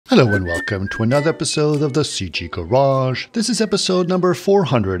Hello and welcome to another episode of the CG Garage. This is episode number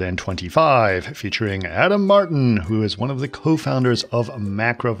 425, featuring Adam Martin, who is one of the co-founders of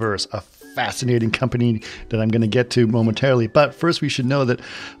Macroverse, a fascinating company that I'm going to get to momentarily. But first, we should know that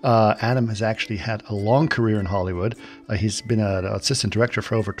Adam has actually had a long career in Hollywood. He's been an assistant director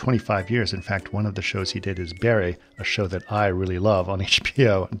for over 25 years. In fact, one of the shows he did is Barry, a show that I really love on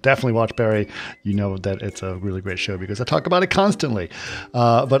HBO. Definitely watch Barry. You know that it's a really great show because I talk about it constantly.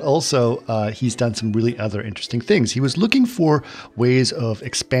 But also, he's done some really other interesting things. He was looking for ways of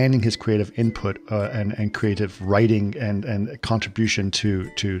expanding his creative input and creative writing and contribution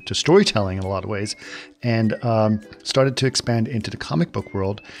to storytelling in a lot of ways, and started to expand into the comic book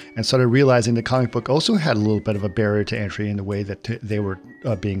world, and started realizing the comic book also had a little bit of a barrier to entry in the way that they were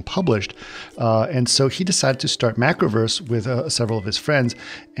being published. And so he decided to start Macroverse with several of his friends,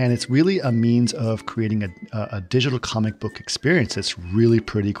 and it's really a means of creating a digital comic book experience that's really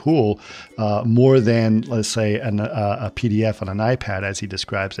pretty cool, more than, let's say, a PDF on an iPad, as he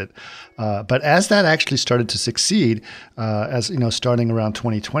describes it. But as that actually started to succeed, as you know, starting around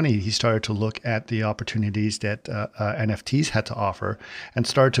 2020, he started to look at the opportunities that NFTs had to offer, and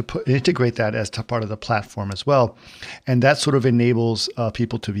started to integrate that as part of the platform as well. And that sort of enables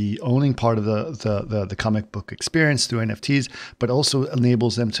people to be owning part of the comic book experience through NFTs, but also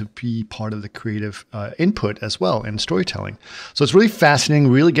enables them to be part of the creative input as well in storytelling. So it's really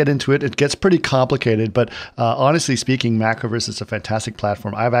fascinating. Really get into it. It gets pretty complicated, but honestly speaking, Macroverse is a fantastic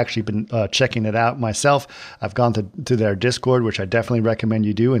platform. I've actually been checking it out myself. I've gone to their Discord, which I definitely recommend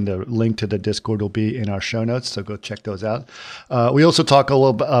you do, and the link to the Discord will be in our show notes, so go check those out. We also talk a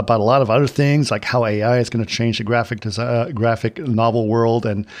little bit about a lot of other things, like how AI is going to change the graphic novel world,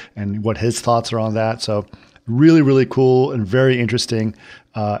 and what his thoughts are on that. So really, really cool and very interesting,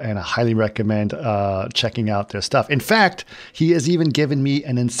 and I highly recommend checking out their stuff. In fact, he has even given me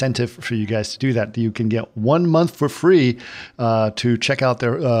an incentive for you guys to do that. You can get 1 month for free to check out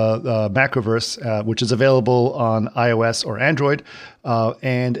their Macroverse, which is available on iOS or Android.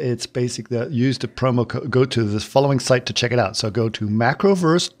 And it's basically use the promo code, go to the following site to check it out. So go to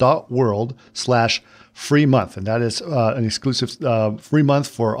macroverse.world/free month. And that is an exclusive free month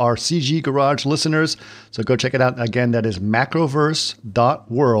for our CG Garage listeners. So go check it out. Again, that is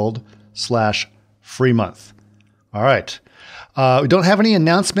macroverse.world/free month. All right. We don't have any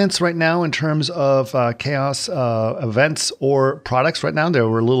announcements right now in terms of Chaos events or products right now. They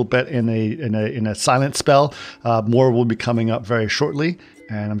were a little bit in a silent spell. More will be coming up very shortly,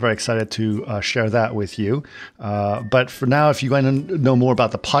 and I'm very excited to share that with you. But for now, if you want to know more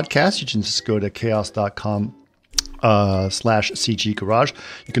about the podcast, you can just go to chaos.com /CG Garage.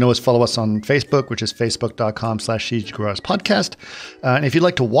 You can always follow us on Facebook, which is facebook.com/CG Garage Podcast. And if you'd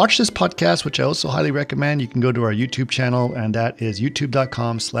like to watch this podcast, which I also highly recommend, you can go to our YouTube channel, and that is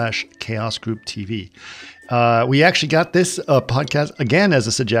youtube.com/Chaos Group TV. We actually got this podcast again as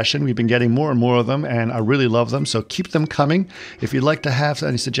a suggestion. We've been getting more and more of them, and I really love them. So keep them coming. If you'd like to have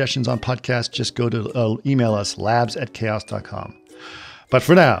any suggestions on podcasts, just go to email us, labs@chaos.com. But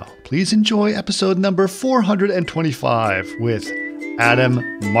for now, please enjoy episode number 425 with Adam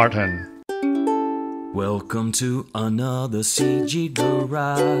Martin. Welcome to another CG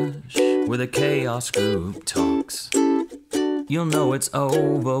Garage, where the Chaos Group talks. You'll know it's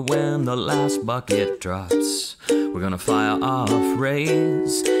over when the last bucket drops. We're gonna fire off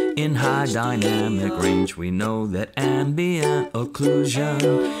rays in high dynamic range. We know that ambient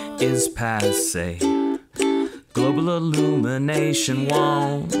occlusion is passé. Global illumination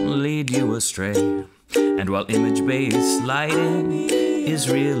won't lead you astray. And while image-based lighting is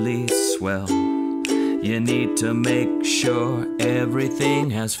really swell, you need to make sure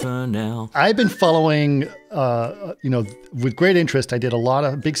everything has Fresnel. I've been following, with great interest. I did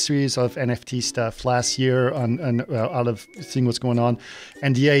a big series of NFT stuff last year out of seeing what's going on.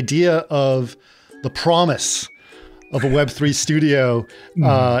 And the idea of the promise of a Web3 studio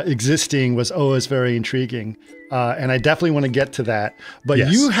existing was always very intriguing. And I definitely want to get to that. But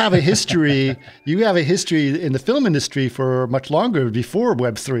yes. You have a history in the film industry for much longer before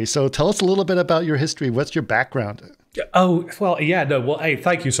Web3. So tell us a little bit about your history. What's your background? Oh, well, yeah, no, well, hey,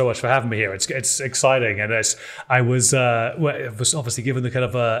 thank you so much for having me here. It's exciting. And I was obviously given the kind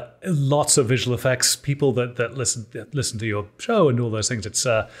of lots of visual effects people that listen to your show and all those things. It's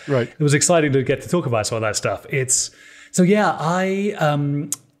right. It was exciting to get to talk about some of that stuff.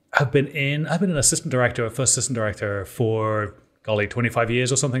 I've been an first assistant director for 25 years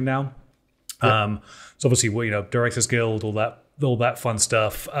or something now. Yep. So obviously, Directors Guild, all that fun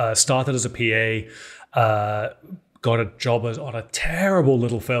stuff. Started as a PA, got a job on a terrible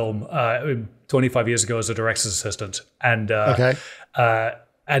little film 25 years ago as a director's assistant, and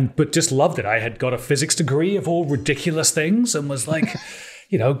but just loved it. I had got a physics degree of all ridiculous things and was like,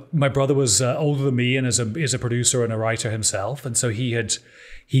 my brother was older than me and is a producer and a writer himself. And so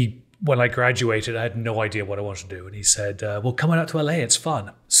when I graduated, I had no idea what I wanted to do. And he said, well, come on out to LA, it's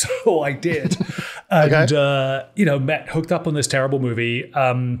fun. So I did. And, hooked up on this terrible movie,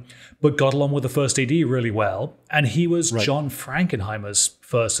 but got along with the first AD really well. And he was John Frankenheimer's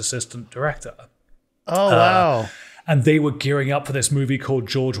first assistant director. Oh, wow. And they were gearing up for this movie called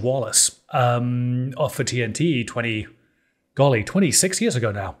George Wallace off for TNT 26 years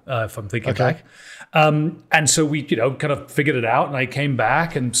ago now, if I'm thinking back. And so we, kind of figured it out, and I came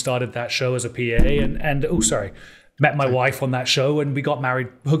back and started that show as a PA and met my wife on that show, and we got married,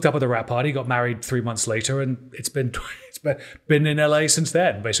 hooked up at a wrap party, got married 3 months later, and it's been in LA since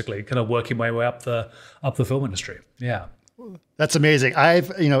then, basically, kind of working my way up the film industry. Yeah. That's amazing.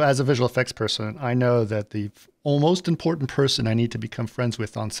 As a visual effects person, I know that the most important person I need to become friends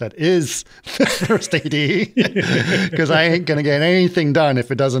with on set is the first AD, because I ain't going to get anything done if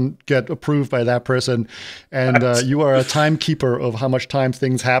it doesn't get approved by that person. And you are a timekeeper of how much time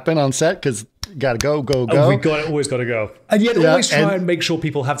things happen on set, because you got to go. Always got to go. And yet always try and make sure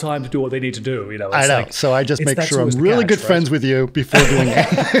people have time to do what they need to do. I know. So I just make sure I'm really good friends with you before doing it.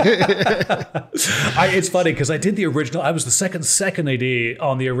 It's funny because I did the original. I was the second AD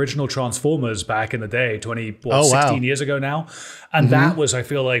on the original Transformers back in the day, 16 years ago now. And that was, I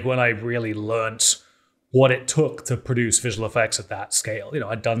feel like, when I really learnt what it took to produce visual effects at that scale.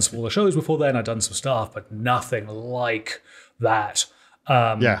 I'd done smaller shows before then, I'd done some stuff, but nothing like that.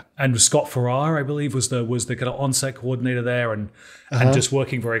 And Scott Farrar, I believe, was the kind of on-set coordinator there, and just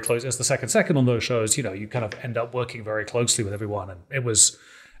working very close as the second on those shows. You kind of end up working very closely with everyone, and it was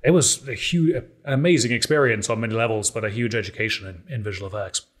an amazing experience on many levels, but a huge education in visual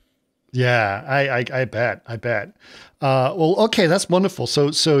effects. Yeah, I bet. Well, okay, that's wonderful.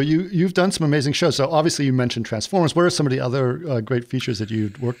 So you've done some amazing shows. So obviously you mentioned Transformers. What are some of the other great features that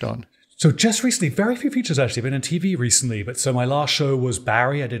you worked on? So just recently, very few features actually. I've been on TV recently, but so my last show was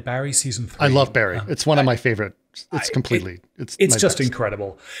Barry. I did Barry season 3. I love Barry. It's one of my favorite. It's just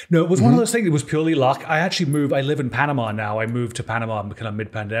incredible. No, it was one of those things. It was purely luck. I actually moved. I live in Panama now. I moved to Panama kind of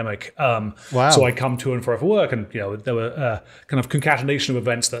mid-pandemic. Wow. So I come to and fro for work, and there were kind of concatenation of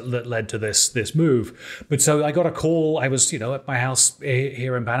events that led to this move. But so I got a call. I was at my house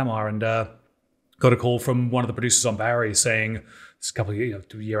here in Panama, and got a call from one of the producers on Barry saying, it's a couple of a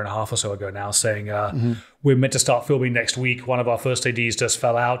year and a half or so ago now, saying we're meant to start filming next week. One of our first ADs just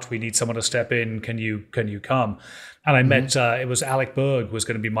fell out. We need someone to step in. Can you come? And I met it was Alec Berg was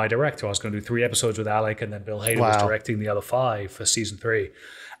going to be my director. I was going to do 3 episodes with Alec, and then Bill Hader was directing the other 5 for season 3.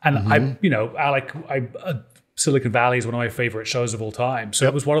 And Alec, Silicon Valley is one of my favorite shows of all time. So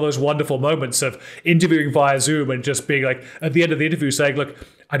it was one of those wonderful moments of interviewing via Zoom and just being like, at the end of the interview saying, look,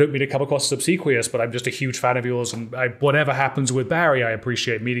 I don't mean to come across as obsequious, but I'm just a huge fan of yours. And whatever happens with Barry, I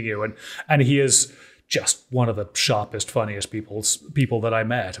appreciate meeting you. And he is just one of the sharpest, funniest people that I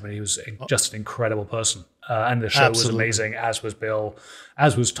met. I mean, he was just an incredible person. And the show was amazing, as was Bill,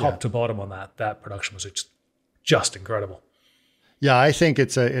 as was top to bottom on that. That production was just incredible. Yeah, I think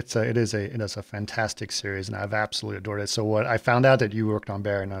it is a fantastic series, and I've absolutely adored it. So what I found out that you worked on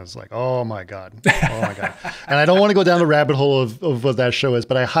Barry, and I was like, oh my god. And I don't want to go down the rabbit hole of what that show is,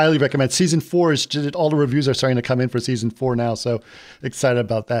 but I highly recommend. Season 4 all the reviews are starting to come in for season 4 now, so excited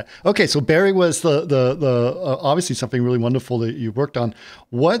about that. Okay, so Barry was the obviously something really wonderful that you worked on.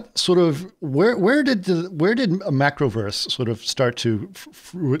 What sort of where did Macroverse sort of start to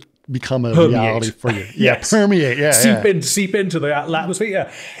become a reality for you? Permeate. Seep into the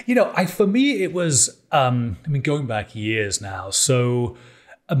atmosphere. For me, it was, going back years now. So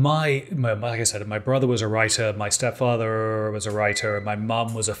like I said, my brother was a writer, my stepfather was a writer, and my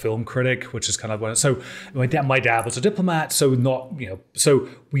mum was a film critic, which is kind of one. So my dad was a diplomat. So so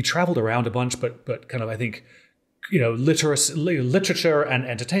we traveled around a bunch, but kind of, I think, literature and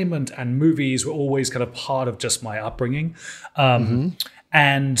entertainment and movies were always kind of part of just my upbringing.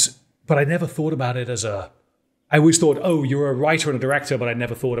 But I never thought about it I always thought, oh, you're a writer and a director, but I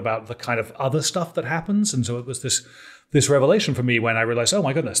never thought about the kind of other stuff that happens. And so it was this revelation for me when I realized, oh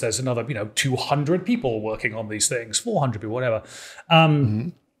my goodness, there's another, 200 people working on these things, 400 people, whatever.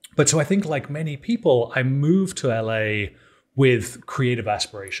 But so I think, like many people, I moved to LA with creative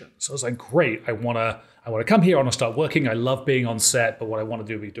aspirations. So I was like, great, I want to come here, I want to start working. I love being on set, but what I want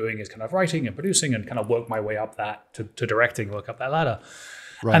to be doing is kind of writing and producing and kind of work my way up that to directing, work up that ladder.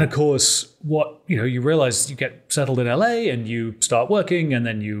 Right. And of course, you realize you get settled in LA and you start working, and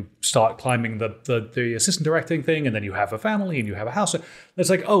then you start climbing the assistant directing thing, and then you have a family and you have a house.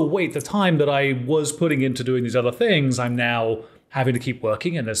 It's like, oh wait, the time that I was putting into doing these other things, I'm now having to keep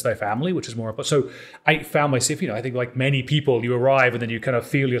working and there's their family, which is more important. So I found myself, I think like many people, you arrive and then you kind of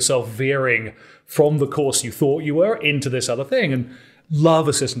feel yourself veering from the course you thought you were into this other thing, and love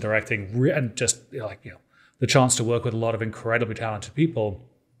assistant directing and just the chance to work with a lot of incredibly talented people.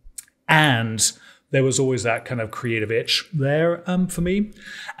 And there was always that kind of creative itch there for me.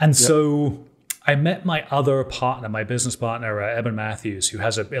 And so I met my other partner, my business partner, Eben Matthews, who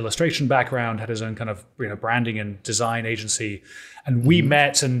has an illustration background, had his own kind of branding and design agency. And we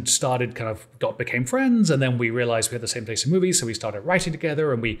met and started became friends. And then we realized we had the same taste in movies. So we started writing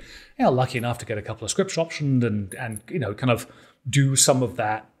together, and we, lucky enough to get a couple of scripts optioned and kind of do some of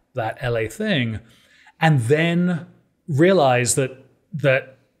that LA thing. And then realized that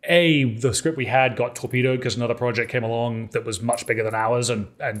the script we had got torpedoed because another project came along that was much bigger than ours and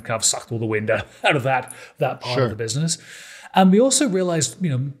kind of sucked all the wind out of that part of the business. And we also realized,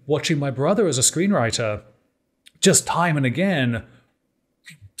 watching my brother as a screenwriter, just time and again,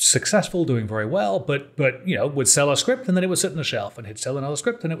 successful, doing very well, but would sell a script and then it would sit on the shelf, and he'd sell another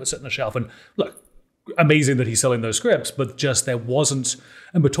script and it would sit on the shelf. And look, amazing that he's selling those scripts, but just there wasn't,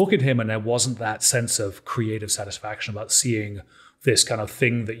 and we're talking to him and there wasn't that sense of creative satisfaction about seeing this kind of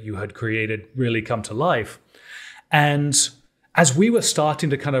thing that you had created really come to life. And as we were starting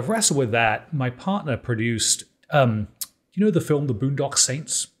to kind of wrestle with that, my partner produced, the film The Boondock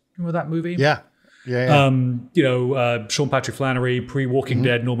Saints? Remember that movie? Yeah. Sean Patrick Flannery, pre-Walking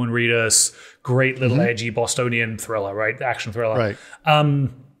Dead, Norman Reedus, great little edgy Bostonian thriller, right? Action thriller. Right.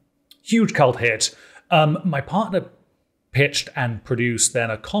 Huge cult hit. My partner pitched and produced then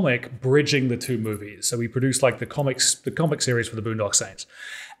a comic bridging the two movies. So we produced like the comic series for the Boondock Saints.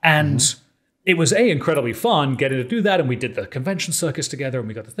 And it was incredibly fun getting to do that. And we did the convention circus together and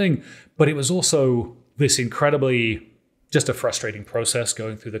we got the thing. But it was also this incredibly just a frustrating process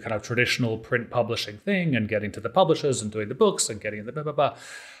going through the kind of traditional print publishing thing and getting to the publishers and doing the books and getting the blah, blah, blah.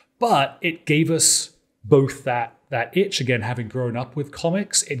 But it gave us both that itch, again, having grown up with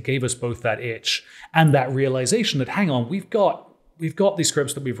comics, it gave us both that itch and that realization that, hang on, we've got these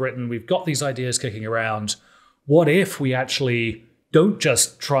scripts that we've written, we've got these ideas kicking around. What if we actually don't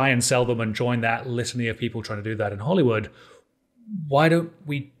just try and sell them and join that litany of people trying to do that in Hollywood? Why don't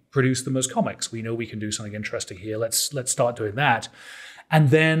we produce them as comics? We know we can do something interesting here. Let's start doing that. And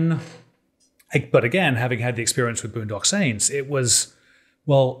then, but again, having had the experience with Boondock Saints, it was,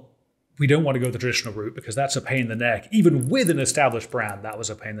 well, we don't want to go the traditional route because that's a pain in the neck. Even with an established brand, that was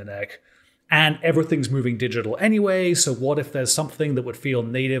a pain in the neck. And everything's moving digital anyway. So what if there's something that would feel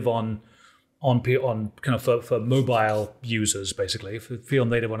native on kind of for mobile users, basically, feel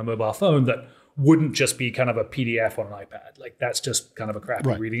native on a mobile phone that wouldn't just be kind of a PDF on an iPad. Like that's just kind of a crappy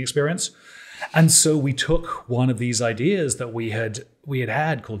reading experience. And so we took one of these ideas that we had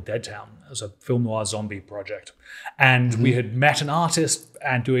called Dead Town as a film noir zombie project. And we had met an artist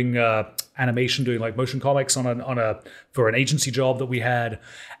and doing animation, doing like motion comics for an agency job that we had.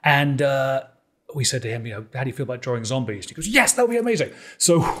 And we said to him, how do you feel about drawing zombies? He goes, yes, that would be amazing.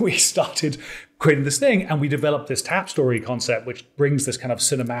 So we started creating this thing and we developed this tap story concept, which brings this kind of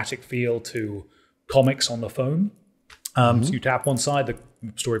cinematic feel to comics on the phone. So you tap one side, the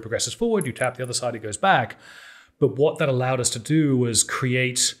story progresses forward, you tap the other side, it goes back. But what that allowed us to do was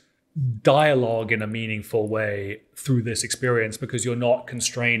create dialogue in a meaningful way through this experience because you're not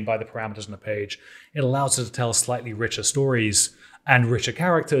constrained by the parameters on the page. It allows us to tell slightly richer stories and richer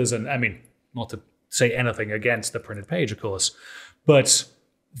characters. And I mean, not to say anything against the printed page, of course, but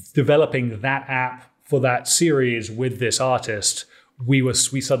developing that app for that series with this artist, we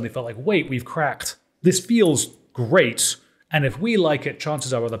suddenly felt like, wait, we've cracked. This feels great. And if we like it,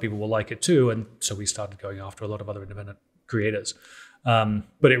 chances are other people will like it too. And so we started going after a lot of other independent creators.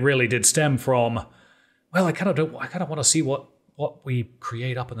 But it really did stem from, well, I kind of want to see what we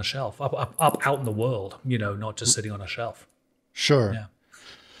create up on the shelf, up out in the world, not just sitting on a shelf. Sure. Yeah.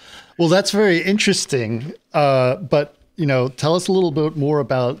 Well, that's very interesting. But, tell us a little bit more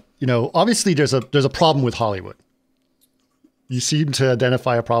about, obviously there's a problem with Hollywood. You seem to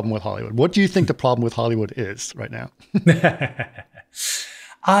identify a problem with Hollywood. What do you think the problem with Hollywood is right now?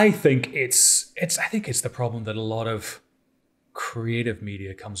 I think it's the problem that a lot of creative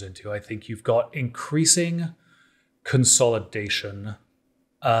media comes into. I think you've got increasing consolidation,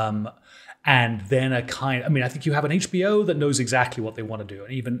 and then I think you have an HBO that knows exactly what they want to do.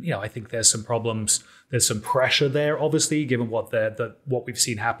 And even, I think there's some problems. There's some pressure there, obviously, given what we've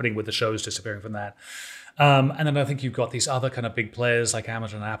seen happening with the shows disappearing from that. And then I think you've got these other kind of big players like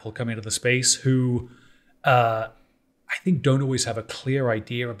Amazon and Apple coming into the space who I think don't always have a clear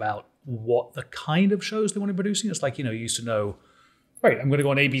idea about what the kind of shows they want to be producing. It's like, you used to know, right, I'm going to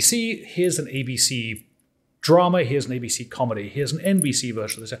go on ABC. Here's an ABC drama, here's an ABC comedy, here's an NBC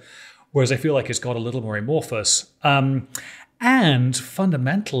version of this. Whereas I feel like it's got a little more amorphous. And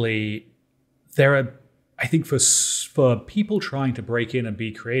fundamentally, there are, I think for people trying to break in and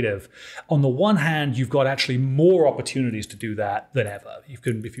be creative, on the one hand, you've got actually more opportunities to do that than ever.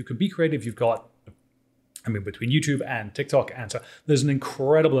 If you can be creative, you've got, between YouTube and TikTok, and so there's an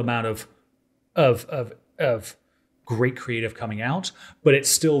incredible amount of great creative coming out, but it's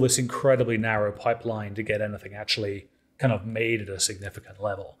still this incredibly narrow pipeline to get anything actually kind of made at a significant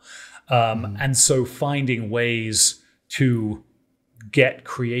level. And so finding ways to get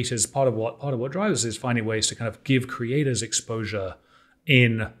creators, part of what drives us is finding ways to kind of give creators exposure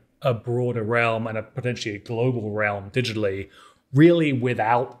in a broader realm and a potentially a global realm digitally, really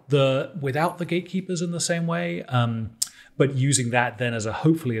without the gatekeepers in the same way, but using that then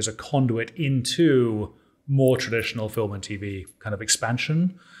hopefully as a conduit into more traditional film and TV kind of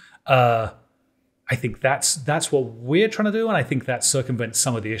expansion. I think that's what we're trying to do, and I think that circumvents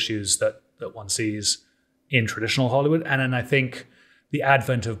some of the issues that one sees in traditional Hollywood. And then I think the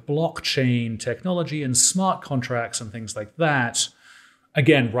advent of blockchain technology and smart contracts and things like that,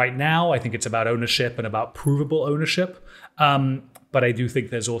 again, right now, I think it's about ownership and about provable ownership. But I do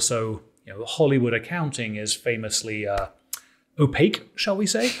think there's also, Hollywood accounting is famously opaque, shall we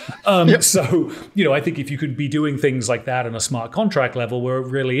say? Yep. So, I think if you could be doing things like that on a smart contract level where it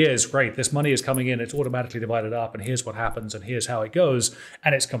really is, great, this money is coming in, it's automatically divided up, and here's what happens, and here's how it goes,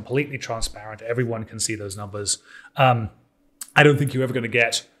 and it's completely transparent, everyone can see those numbers. I don't think you're ever going to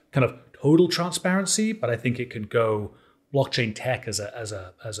get kind of total transparency, but I think it can go, blockchain tech as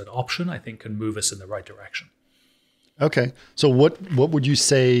an option, I think can move us in the right direction. Okay. So what would you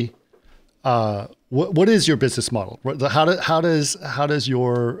say, what is your business model? How does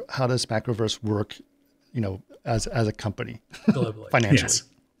Macroverse work, as a company globally, financially? Yes.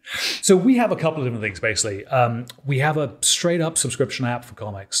 So we have a couple of different things, basically. We have a straight up subscription app for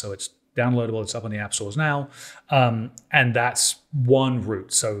comics. So it's downloadable. It's up on the app stores now. And that's one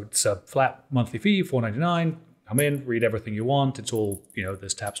route. So it's a flat monthly fee, $4.99. Come in, read everything you want. It's all,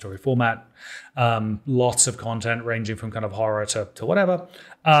 this tab story format. Lots of content ranging from kind of horror to whatever.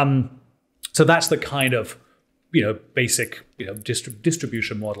 So that's the kind of, basic,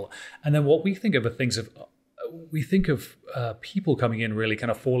 distribution model. And then what we think of are things of, we think of people coming in really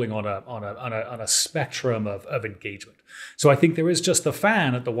kind of falling on a spectrum of engagement. So I think there is just the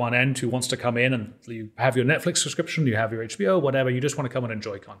fan at the one end who wants to come in and you have your Netflix subscription, you have your HBO, whatever, you just want to come and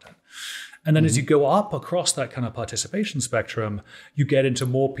enjoy content. And then as you go up across that kind of participation spectrum, you get into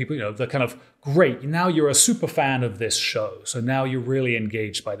more people, the kind of, great, now you're a super fan of this show. So now you're really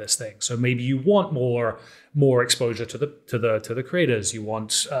engaged by this thing. So maybe you want more exposure to the creators. You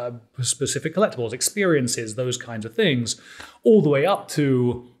want specific collectibles, experiences, those kinds of things, all the way up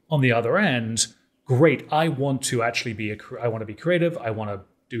to, on the other end, great, I want to actually I want to be creative. I want to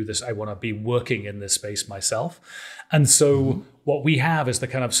do this. I want to be working in this space myself. And so what we have is the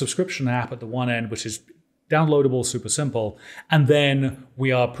kind of subscription app at the one end, which is downloadable, super simple. And then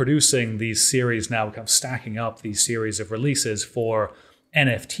we are producing these series now, kind of stacking up these series of releases for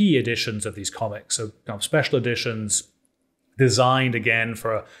NFT editions of these comics. So kind of special editions designed again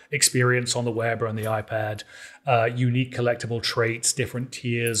for experience on the web or on the iPad, unique collectible traits, different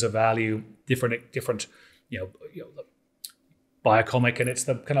tiers of value, different, buy a comic and it's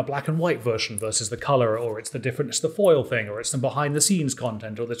the kind of black and white version versus the color, or it's the foil thing, or it's the behind the scenes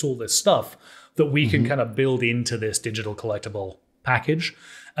content, or there's all this stuff that we can kind of build into this digital collectible package.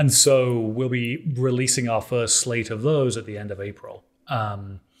 And so we'll be releasing our first slate of those at the end of April.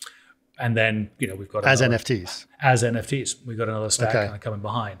 And then, we've got NFTs. As NFTs. We've got another stack kind of coming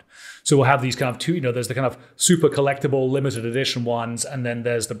behind. So we'll have these kind of two, there's the kind of super collectible limited edition ones, and then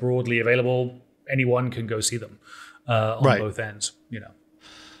there's the broadly available, anyone can go see them. On both ends,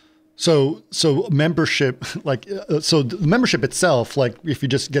 So membership, so the membership itself, like if you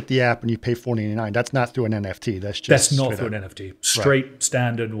just get the app and you pay $4.99, that's not through an NFT. That's not through an NFT. Straight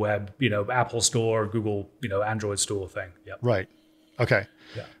standard web, Apple Store, Google, Android Store thing. Yep. Right. Okay.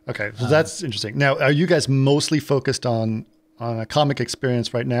 Yeah. Okay. So that's interesting. Now, are you guys mostly focused on a comic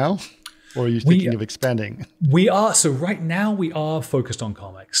experience right now? Or are you thinking of expanding? We are. So right now we are focused on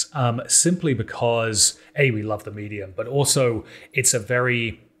comics, simply because we love the medium, but also it's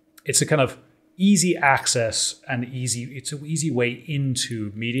a kind of easy access and it's an easy way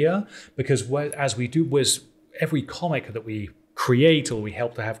into media, because as we do with every comic that we create or we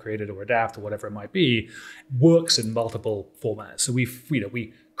help to have created or adapt or whatever it might be, works in multiple formats. So we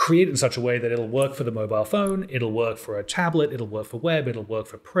create it in such a way that it'll work for the mobile phone, it'll work for a tablet, it'll work for web, it'll work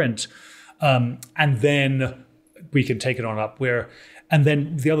for print. And then we can take it on up where And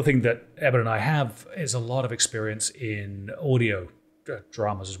then the other thing that Eben and I have is a lot of experience in audio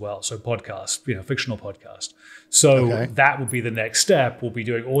dramas as well. So podcast, fictional podcast. So that would be the next step. We'll be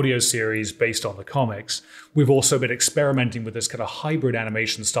doing audio series based on the comics. We've also been experimenting with this kind of hybrid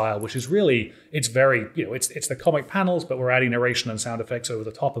animation style, which is really, it's very, it's the comic panels, but we're adding narration and sound effects over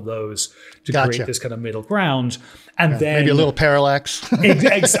the top of those to create this kind of middle ground. And then maybe a little parallax.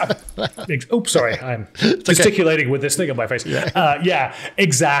 Oops, sorry, I'm gesticulating with this thing on my face. Yeah,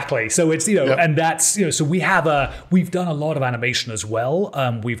 exactly. So it's and that's so we've done a lot of animation as well.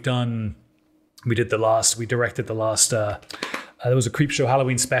 We directed the last. There was a Creepshow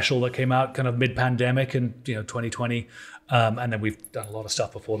Halloween special that came out kind of mid-pandemic in 2020, and then we've done a lot of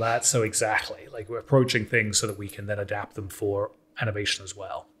stuff before that. So exactly, like we're approaching things so that we can then adapt them for animation as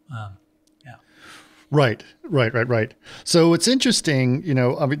well. Right. So it's interesting,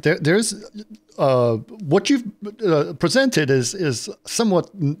 I mean, there's what you've presented is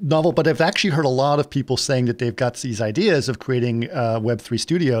somewhat novel, but I've actually heard a lot of people saying that they've got these ideas of creating Web3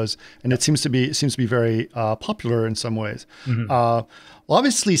 studios, and it seems to be very popular in some ways. Well,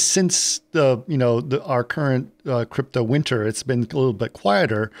 obviously, since our current crypto winter, it's been a little bit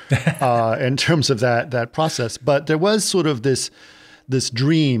quieter in terms of that process. But there was sort of this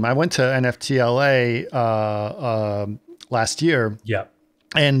dream. I went to NFTLA last year. Yeah.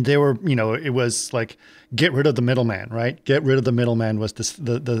 And they were, it was like, get rid of the middleman, right? Get rid of the middleman was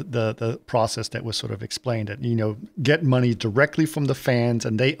the process that was sort of explained. That, get money directly from the fans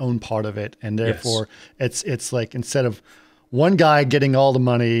and they own part of it. And therefore it's like, instead of one guy getting all the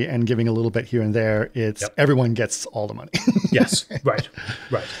money and giving a little bit here and there, it's everyone gets all the money. Yes, right.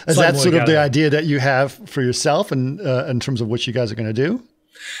 Is that sort of the idea that you have for yourself and in terms of what you guys are going to do?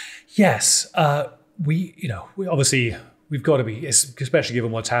 Yes. We obviously we've got to be, especially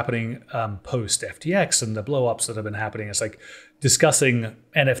given what's happening post FTX and the blow-ups that have been happening. It's like discussing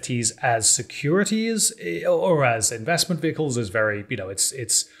NFTs as securities or as investment vehicles is very,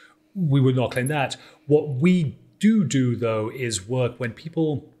 it's we would not claim that. What we do though is work when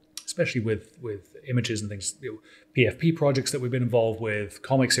people, especially with images and things, PFP projects that we've been involved with,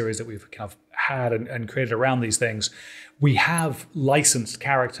 comic series that we've kind of had and created around these things, we have licensed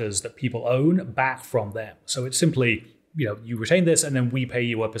characters that people own back from them. So it's simply, you retain this and then we pay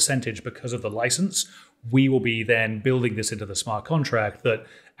you a percentage because of the license. We will be then building this into the smart contract that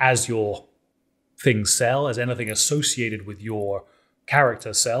as your things sell, as anything associated with your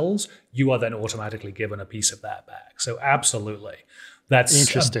character sells, you are then automatically given a piece of that back. So absolutely. That's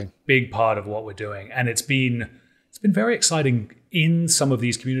interesting. A big part of what we're doing. And it's been very exciting in some of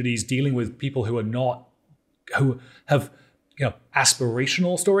these communities dealing with people who have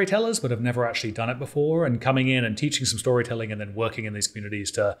aspirational storytellers, but have never actually done it before, and coming in and teaching some storytelling and then working in these communities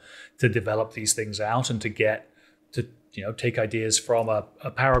to develop these things out and to get to, take ideas from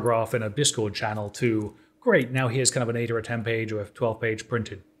a paragraph in a Discord channel to, great, now here's kind of an 8 or a 10 page or a 12 page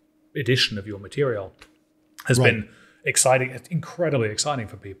printed edition of your material has been exciting. It's incredibly exciting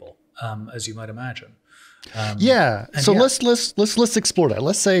for people, as you might imagine. So let's explore that.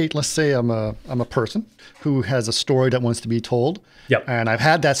 Let's say I'm a person who has a story that wants to be told. Yep. And I've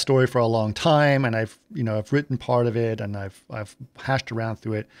had that story for a long time, and I've written part of it, and I've hashed around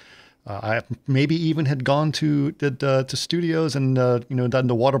through it. I maybe even had gone to studios and done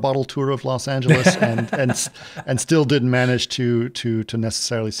the water bottle tour of Los Angeles and still didn't manage to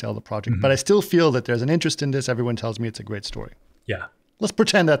necessarily sell the project. Mm-hmm. But I still feel that there's an interest in this. Everyone tells me it's a great story. Yeah. Let's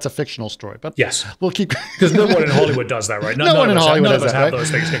pretend that's a fictional story, but yes, we'll keep because no one in Hollywood does that, right? No one in Hollywood does that, right? Those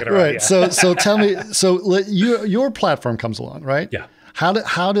things kicking around, right. Yeah. So tell me, your platform comes along, right? Yeah. How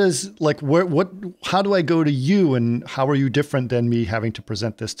does how do I go to you, and how are you different than me having to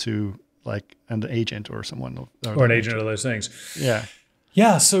present this to like an agent or someone or an agent of those things? Yeah.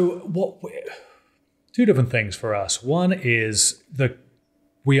 Yeah. So two different things for us. One is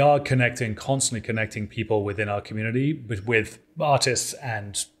we are constantly connecting people within our community with artists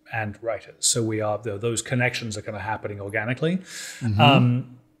and writers. So those connections are kind of happening organically.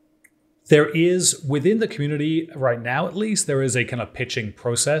 Mm-hmm. There is, within the community right now, at least, there is a kind of pitching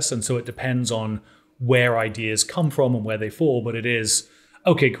process. And so it depends on where ideas come from and where they fall. But it is,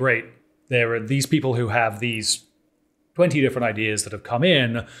 okay, great. There are these people who have these 20 different ideas that have come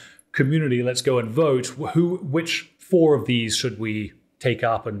in. Community, let's go and vote. Which 4 of these should we take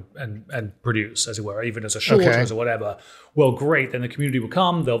up and produce, as it were, even as a short or as a whatever? Well, great. Then the community will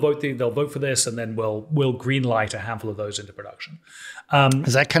come. They'll vote for this, and then we'll greenlight a handful of those into production.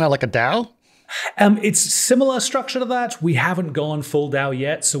 Is that kind of like a DAO? It's similar structure to that. We haven't gone full DAO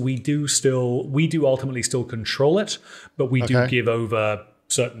yet, so we do ultimately still control it, but we do give over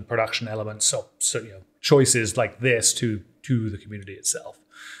certain production elements, so choices like this to to the community itself.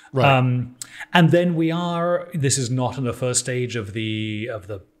 Right. And then this is not in the first stage of the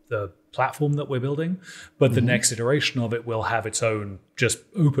platform that we're building, but the next iteration of it will have its own just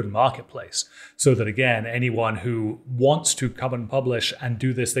open marketplace, so that again, anyone who wants to come and publish and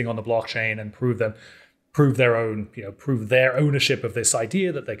do this thing on the blockchain and prove their ownership of this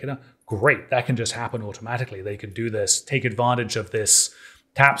idea that they can, great, that can just happen automatically. They can do this, take advantage of this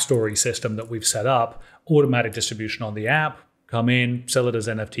tap story system that we've set up, automatic distribution on the app, come in, sell it as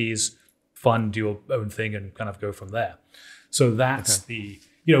NFTs, fund your own thing, and kind of go from there. So that's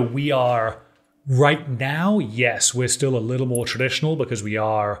we are right now, yes, we're still a little more traditional because we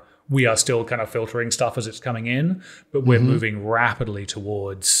are still kind of filtering stuff as it's coming in, but we're moving rapidly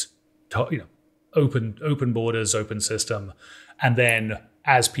towards open borders, open system. And then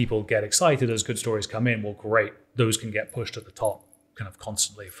as people get excited, as good stories come in, well, great, those can get pushed at the top kind of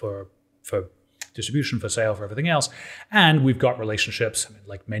constantly for distribution, for sale, for everything else. And we've got relationships,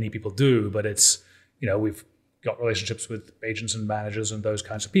 like many people do, but it's, we've got relationships with agents and managers and those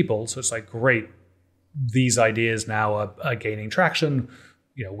kinds of people. So it's like, great, these ideas now are gaining traction.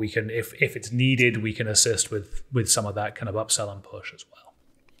 We can, if it's needed, we can assist with some of that kind of upsell and push as well.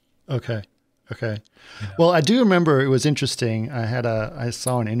 Okay. Well, I do remember it was interesting. I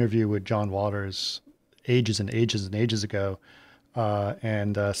saw an interview with John Waters ages and ages and ages ago.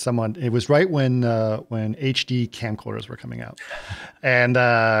 It was right when HD camcorders were coming out,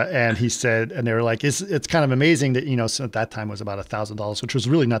 and he said, and they were like, it's kind of amazing that, so at that time it was about $1,000, which was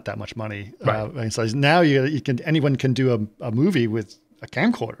really not that much money. Right. And so now anyone can do a movie with a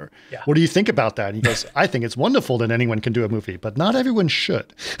camcorder. Yeah. What do you think about that? And he goes, I think it's wonderful that anyone can do a movie, but not everyone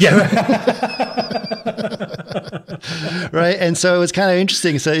should. Yeah. Right. And so it's kind of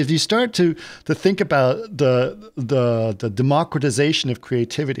interesting. So if you start to think about the democratization of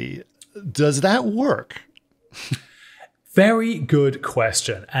creativity, does that work? Very good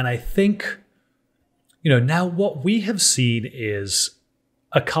question. And I think, now what we have seen is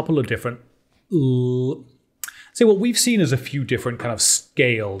a couple of different what we've seen is a few different kind of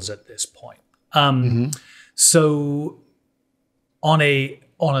scales at this point. So on a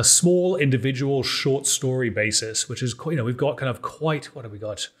small individual short story basis, which is, we've got kind of quite, what have we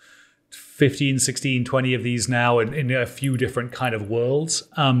got? 15, 16, 20 of these now in a few different kind of worlds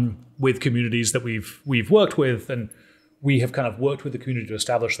with communities that we've worked with. And we have kind of worked with the community to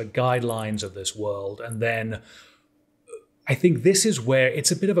establish the guidelines of this world. And then I think this is where it's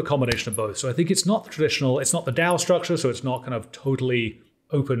a bit of a combination of both. So I think it's not the traditional, it's not the DAO structure, so it's not kind of totally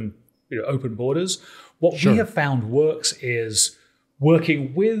open borders. What we have found works is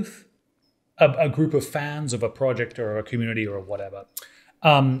working with a group of fans of a project or a community or whatever.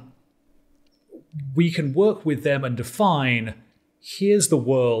 We can work with them and define, here's the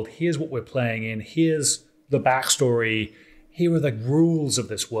world, here's what we're playing in, here's the backstory, here are the rules of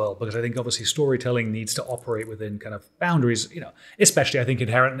this world, because I think obviously storytelling needs to operate within kind of boundaries, especially I think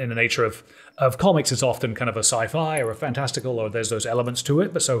inherent in the nature of comics. It's often kind of a sci-fi or a fantastical, or there's those elements to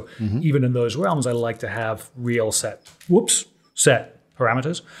it. But so even in those realms, I like to have real set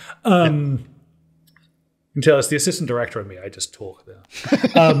parameters. You can tell it's the assistant director of me. I just talk there.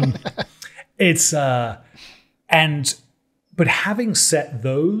 But having set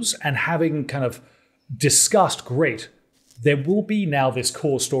those and having kind of discussed, great, there will be now this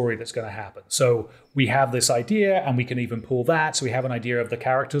core story that's going to happen. So we have this idea and we can even pull that. So we have an idea of the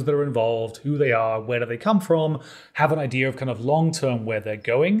characters that are involved, who they are, where do they come from, have an idea of kind of long-term where they're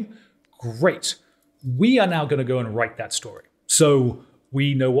going. Great. We are now going to go and write that story. So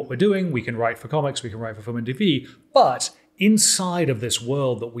we know what we're doing. We can write for comics. We can write for film and TV. But inside of this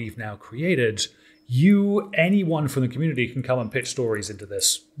world that we've now created, anyone from the community can come and pitch stories into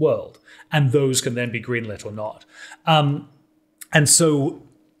this world, and those can then be greenlit or not. And so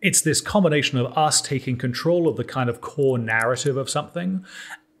it's this combination of us taking control of the kind of core narrative of something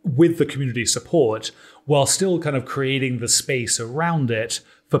with the community support, while still kind of creating the space around it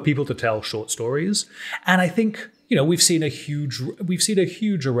for people to tell short stories. And I think, we've seen a huge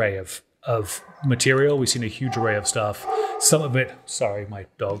array of material. We've seen a huge array of stuff. Some of it, sorry, my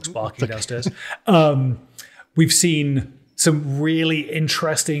dog's barking downstairs. We've seen some really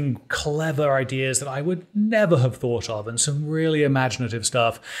interesting, clever ideas that I would never have thought of, and some really imaginative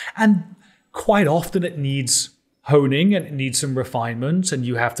stuff. And quite often it needs honing and it needs some refinement, and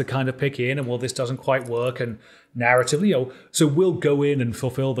you have to kind of pick in, and well, this doesn't quite work, and narratively, so we'll go in and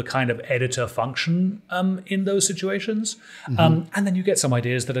fulfill the kind of editor function in those situations. And then you get some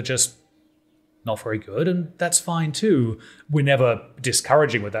ideas that are just not very good, and that's fine too. We're never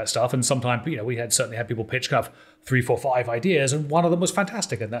discouraging with that stuff, and sometimes we certainly had people pitch kind of 3, 4, 5 ideas, and one of them was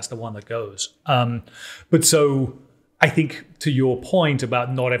fantastic, and that's the one that goes. But so I think to your point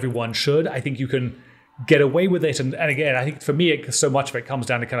about not everyone should, I think you can get away with it. And again, I think for me, so much of it comes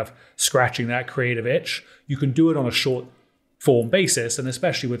down to kind of scratching that creative itch. You can do it on a short form basis. And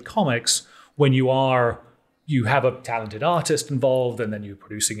especially with comics, when you have a talented artist involved and then you're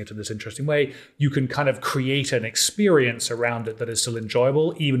producing it in this interesting way, you can kind of create an experience around it that is still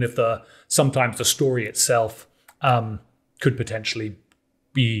enjoyable, even if sometimes the story itself could potentially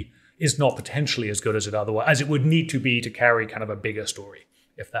is not potentially as good as it would need to be to carry kind of a bigger story,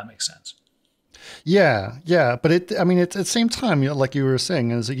 if that makes sense. Yeah. But at the same time, like you were saying,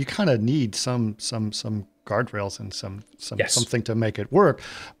 is that you kind of need some guardrails and something to make it work.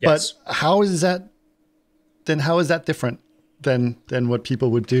 Yes. But how is that different than what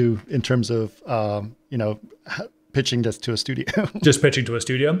people would do in terms of, pitching this to a studio? Just pitching to a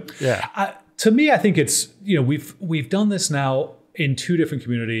studio? Yeah. To me, I think it's, we've done this now in 2 different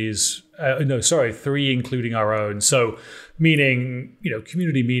communities. 3, including our own. So meaning,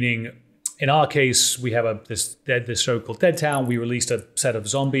 community meaning, in our case, we have this show called Dead Town. We released a set of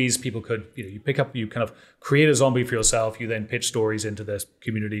zombies. People could, you kind of create a zombie for yourself. You then pitch stories into this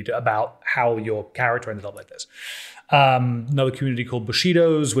community about how your character ended up like this. Another community called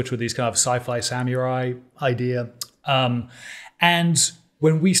Bushidos, which were these kind of sci-fi samurai idea. And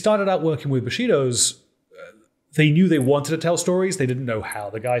when we started out working with Bushidos, they knew they wanted to tell stories. They didn't know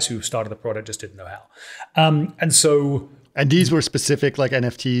how. The guys who started the product just didn't know how. And these were specific like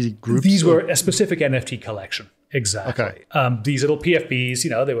NFT groups? These were a specific NFT collection. Exactly. Okay. These little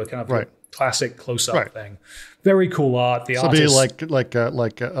PFBs, they were kind of right. classic close-up thing. Very cool art. The artists, like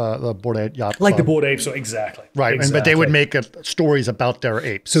the Bored Ape Yacht Club. Like the Bored Apes, so exactly. Right, exactly. But they would make stories about their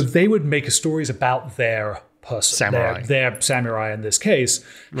apes. So they would make stories about their person, samurai. Their samurai in this case,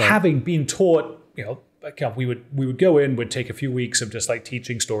 having been taught, we would go in, would take a few weeks of just like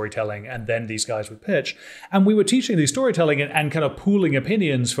teaching storytelling, and then these guys would pitch. And we were teaching these storytelling and kind of pooling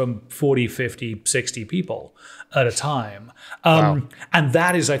opinions from 40, 50, 60 people at a time. Wow. And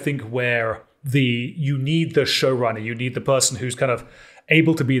that is, I think, where you need the showrunner, you need the person who's kind of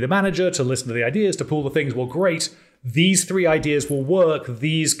able to be the manager, to listen to the ideas, to pull the things. Well, great. These 3 ideas will work.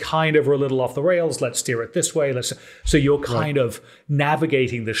 These kind of are a little off the rails. Let's steer it this way. So you're kind of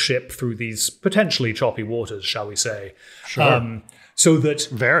navigating the ship through these potentially choppy waters, shall we say. Sure. So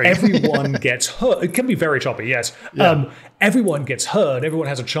that everyone gets heard. It can be very choppy, yes. Yeah. Everyone gets heard. Everyone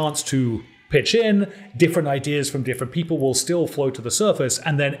has a chance to pitch in. Different ideas from different people will still float to the surface,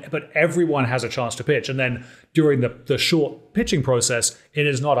 but everyone has a chance to pitch. And then during the short pitching process, it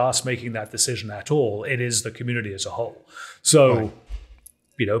is not us making that decision at all. It is the community as a whole. So,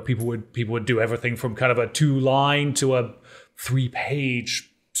 people would do everything from kind of a 2-line to a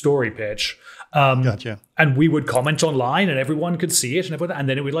 3-page story pitch. Gotcha. And we would comment online, and everyone could see it, and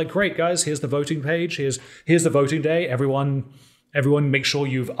then it would be like, great guys, here's the voting page. Here's the voting day. Everyone make sure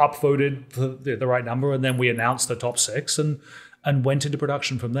you've upvoted the right number, and then we announced the top 6 and went into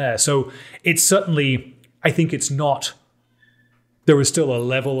production from there. So it's certainly, I think it's not, there is still a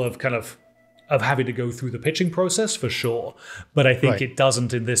level of kind of having to go through the pitching process for sure. But I think it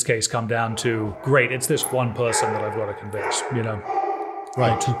doesn't in this case come down to, great, it's this one person that I've got to convince,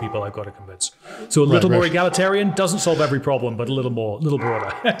 Right. Or 2 people I've got to convince. So a little more egalitarian, doesn't solve every problem, but a little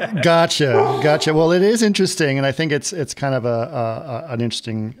broader. Gotcha. Well, it is interesting, and I think it's kind of an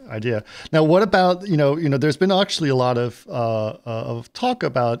interesting idea. Now, what about there's been actually a lot of talk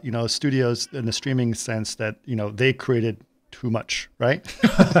about studios in the streaming sense that they created too much, right?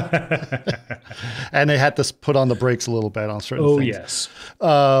 And they had to put on the brakes a little bit on certain things. Yes.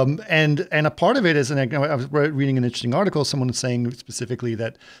 And a part of it is, and I was reading an interesting article, someone was saying specifically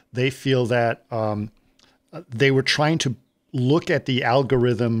that they feel that they were trying to look at the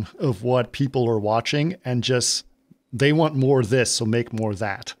algorithm of what people are watching and just, they want more of this, so make more of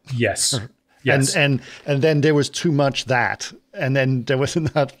that. Yes. Yes. And then there was too much that, and then there was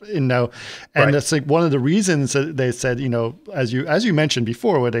not, and that's like one of the reasons that they said, as you mentioned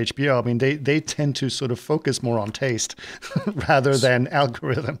before with HBO, I mean, they tend to sort of focus more on taste rather than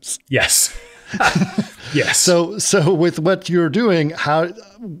algorithms. Yes. Yes. So with what you're doing,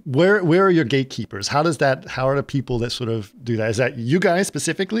 where are your gatekeepers? How are the people that sort of do that? Is that you guys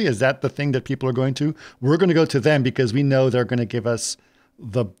specifically? Is that the thing that people are going to? We're going to go to them because we know they're going to give us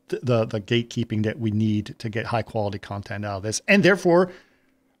the gatekeeping that we need to get high quality content out of this, and therefore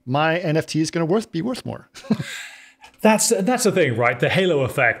my NFT is going to be worth more. That's the thing, right? The halo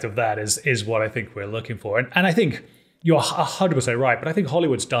effect of that is what I think we're looking for, and I think you're 100% right. But I think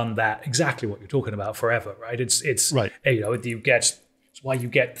Hollywood's done that exactly what you're talking about forever, right? It's right. You get It's why you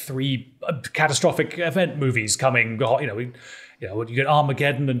get 3 catastrophic event movies coming. You get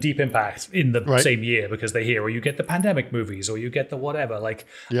Armageddon and Deep Impact in the same year because they're here, or you get the pandemic movies, or you get the whatever. Like,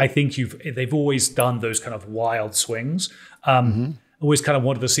 I think they've always done those kind of wild swings. Always kind of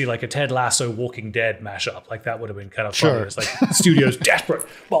wanted to see like a Ted Lasso Walking Dead mashup. Like that would have been kind of funny. It's like the studio's desperate.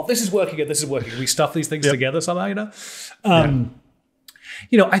 Well, this is working and this is working. We stuff these things together somehow, I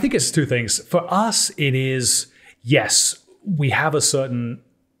think it's 2 things. For us, it is, yes, we have a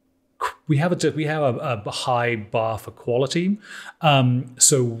high bar for quality.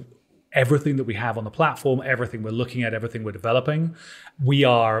 So everything that we have on the platform, everything we're looking at, everything we're developing, we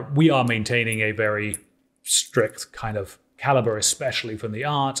are maintaining a very strict kind of caliber, especially from the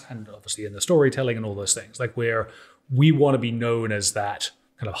art and obviously in the storytelling and all those things. Like we want to be known as that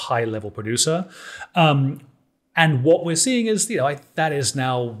kind of high level producer. And what we're seeing is, that is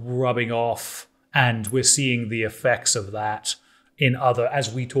now rubbing off, and we're seeing the effects of that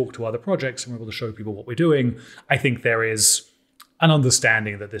as we talk to other projects and we're able to show people what we're doing. I think there is an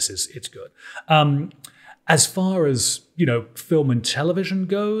understanding that it's good. As far as, film and television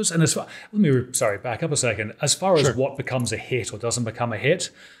goes, and back up a second. As far as what becomes a hit or doesn't become a hit,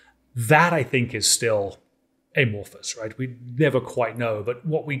 that I think is still amorphous, right? We never quite know. But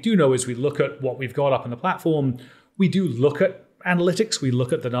what we do know is we look at what we've got up on the platform. We do look at analytics. We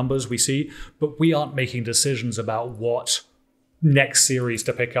look at the numbers we see, but we aren't making decisions about what next series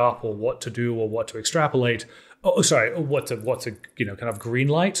to pick up or what to do or what to extrapolate. Or what to kind of green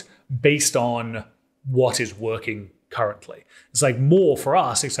light based on what is working currently. It's like more for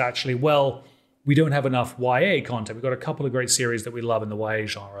us, it's actually, we don't have enough YA content. We've got a couple of great series that we love in the YA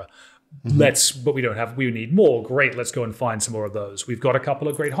genre. But we need more. Great, let's go and find some more of those. We've got a couple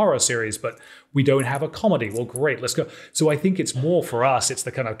of great horror series, but we don't have a comedy. Well, great, let's go. So I think it's more for us, it's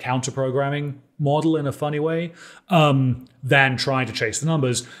the kind of counter-programming model in a funny way, than trying to chase the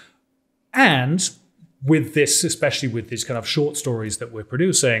numbers. And with this, especially with these kind of short stories that we're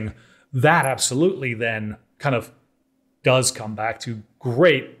producing, that absolutely then kind of does come back to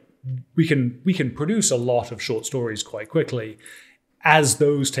great. We can produce a lot of short stories quite quickly. As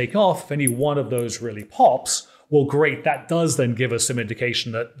those take off, if any one of those really pops, well, great. That does then give us some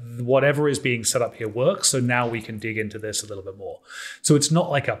indication that whatever is being set up here works. So now we can dig into this a little bit more. So it's not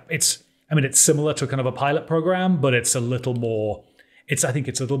like it's similar to kind of a pilot program, but it's a little more. I think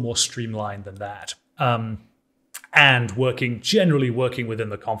it's a little more streamlined than that. And generally working within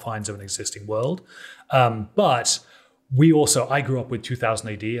the confines of an existing world. But I grew up with 2000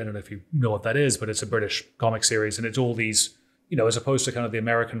 AD. I don't know if you know what that is, but it's a British comic series. And it's all these, as opposed to kind of the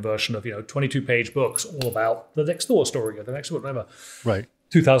American version of, 22-page books all about the next Thor story or the next whatever. Right.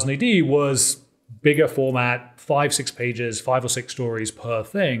 2000 AD was bigger format, 5-6 pages, 5 or 6 stories per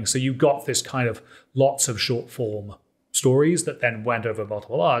thing. So you got this kind of lots of short form stories that then went over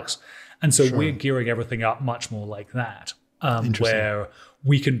multiple arcs. And so we're gearing everything up much more like that, where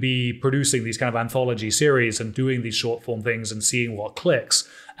we can be producing these kind of anthology series and doing these short form things and seeing what clicks.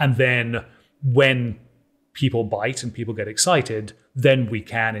 And then when people bite and people get excited, then we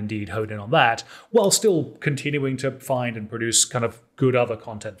can indeed hone in on that while still continuing to find and produce kind of good other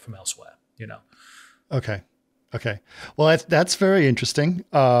content from elsewhere, Okay. Well, that's very interesting.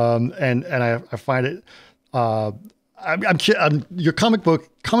 And I find it, your comic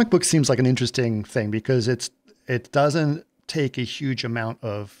book seems like an interesting thing because it doesn't take a huge amount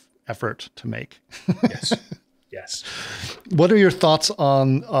of effort to make. Yes. What are your thoughts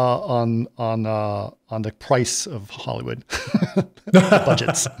on the price of Hollywood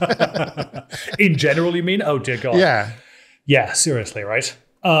budgets? In general, you mean? Oh dear God. Yeah. Seriously, right?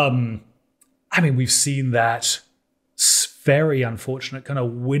 We've seen that very unfortunate kind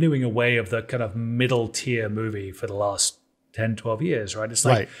of winnowing away of the kind of middle tier movie for the last 10, 12 years, right? It's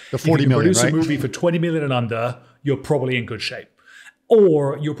like the 40 if you million, produce a movie for 20 million and under, you're probably in good shape.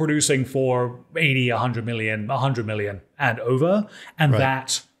 Or you're producing for 80, 100 million and over. And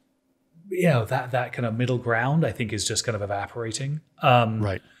that kind of middle ground, I think, is just kind of evaporating.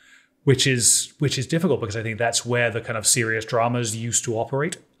 Which is difficult because I think that's where the kind of serious dramas used to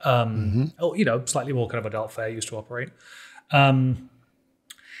operate. Slightly more kind of adult fare used to operate.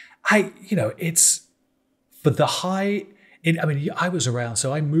 It's for the high. I was around,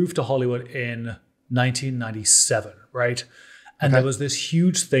 so I moved to Hollywood in 1997, right? And there was this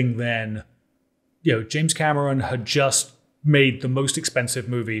huge thing then. James Cameron had just made the most expensive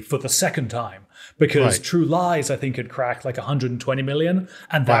movie for the second time because True Lies, I think, had cracked like 120 million,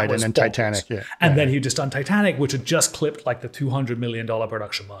 and that was and then Titanic, then he'd just done Titanic, which had just clipped like the $200 million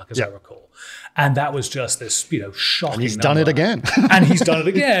production mark, as I recall, and that was just this shocking. And he's done it again, and he's done it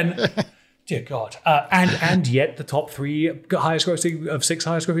again. Dear God. And yet the top 3 highest grossing of 6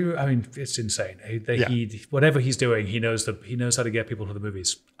 highest grossing. I mean, it's insane. He whatever he's doing, he knows how to get people to the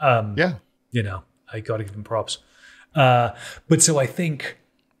movies. You know, I got to give him props. But so I think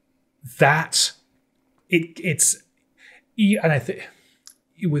that it's, and I think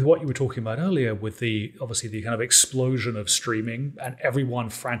with what you were talking about earlier, with the kind of explosion of streaming and everyone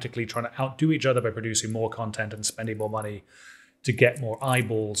frantically trying to outdo each other by producing more content and spending more money to get more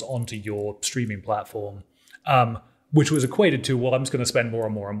eyeballs onto your streaming platform, which was equated to, well, I'm just going to spend more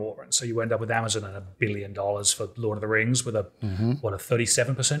and more and more. And so you end up with Amazon and $1 billion for Lord of the Rings with a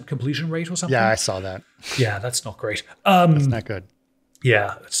 37% completion rate or something? Yeah, I saw that. Yeah, that's not great. That's not good.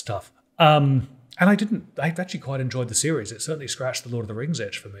 Yeah, it's tough. And I actually quite enjoyed the series. It certainly scratched the Lord of the Rings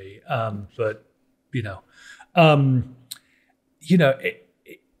itch for me. But,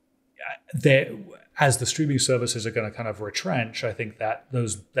 as the streaming services are going to kind of retrench, I think that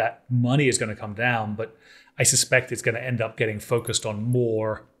that money is going to come down, but I suspect it's going to end up getting focused on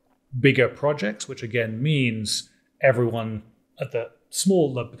more bigger projects, which again means everyone at the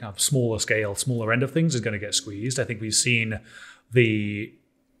kind of smaller scale, smaller end of things is going to get squeezed. I think we've seen the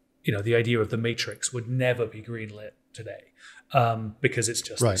idea of the Matrix would never be greenlit today because it's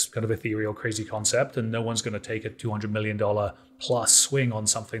just this kind of ethereal, crazy concept, and no one's going to take a $200 million plus swing on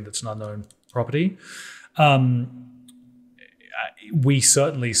something that's an unknown property. We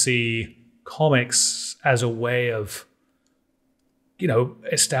certainly see comics as a way of,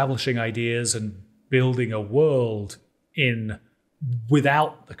 establishing ideas and building a world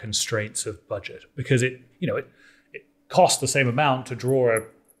without the constraints of budget, because it costs the same amount to draw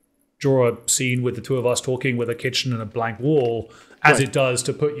a scene with the two of us talking with a kitchen and a blank wall as it does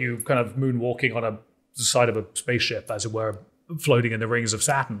to put you kind of moonwalking on the side of a spaceship, as it were, floating in the rings of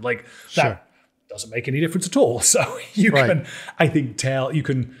Saturn. Like that doesn't make any difference at all. So you can, I think,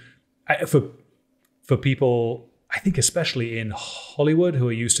 for people, I think especially in Hollywood, who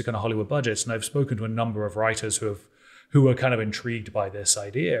are used to kind of Hollywood budgets, and I've spoken to a number of writers who are kind of intrigued by this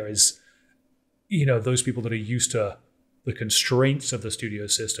idea, is, those people that are used to the constraints of the studio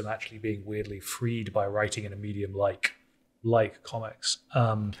system actually being weirdly freed by writing in a medium like comics.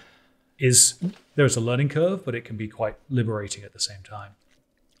 There's a learning curve, but it can be quite liberating at the same time.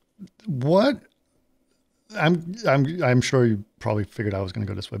 What I'm sure you probably figured I was going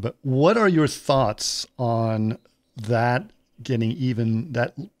to go this way, but what are your thoughts on that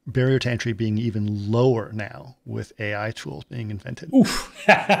that barrier to entry being even lower now with AI tools being invented? Oof.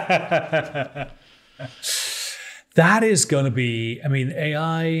 That is going to be,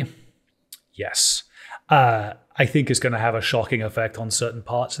 AI, yes. I think is going to have a shocking effect on certain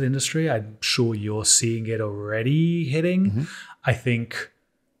parts of the industry. I'm sure you're seeing it already hitting. Mm-hmm. I think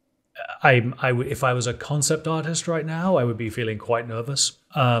if I was a concept artist right now, I would be feeling quite nervous,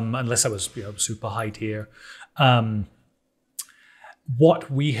 unless I was super high tier.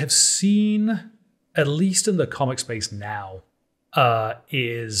 What we have seen, at least in the comic space now,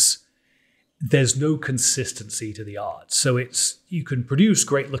 is there's no consistency to the art. So you can produce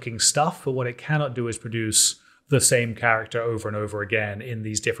great looking stuff, but what it cannot do is produce the same character over and over again in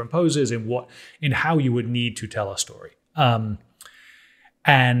these different poses in how you would need to tell a story.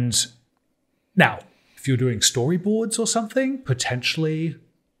 And now, if you're doing storyboards or something, potentially,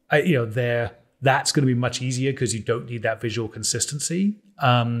 that's going to be much easier because you don't need that visual consistency.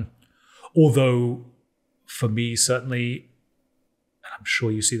 Although, for me, certainly, and I'm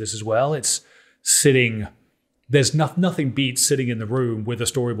sure you see this as well, it's there's nothing beats sitting in the room with a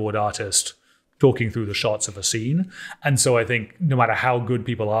storyboard artist talking through the shots of a scene. And so I think no matter how good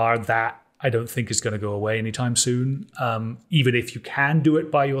people are, that I don't think is going to go away anytime soon, even if you can do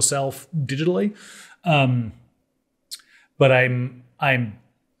it by yourself digitally. But I'm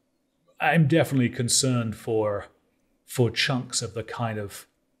definitely concerned for chunks of the kind of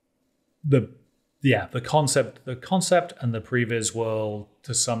the concept and the previs world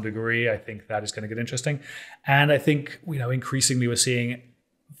to some degree. I think that is going to get interesting. And I think, increasingly we're seeing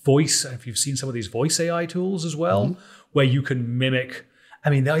voice, if you've seen some of these voice AI tools as well, where you can mimic. I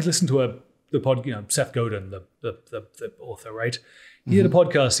listened to the pod, Seth Godin, the author, right? He did a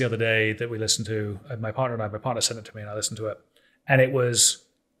podcast the other day that we listened to. My partner sent it to me and I listened to it. And it was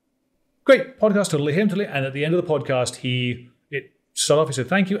great podcast, totally him, totally. And at the end of the podcast, it started off, he said,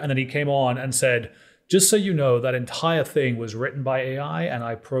 thank you. And then he came on and said, just so you know, that entire thing was written by AI and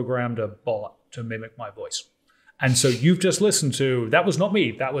I programmed a bot to mimic my voice. And so you've just listened to, that was not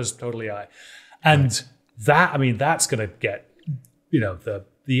me, that was totally AI. And that's going to get,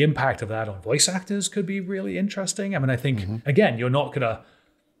 the impact of that on voice actors could be really interesting. I think, again, you're not going to,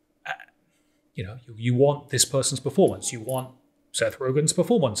 you want this person's performance. You want Seth Rogen's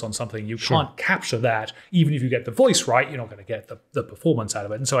performance on something. You can't capture that. Even if you get the voice right, you're not going to get the performance out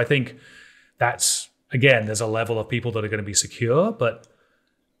of it. And so I think that's, again, there's a level of people that are going to be secure, but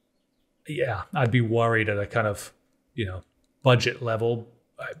yeah, I'd be worried at a kind of, budget level,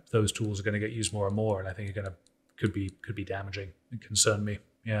 those tools are going to get used more and more, and I think could be damaging and concern me.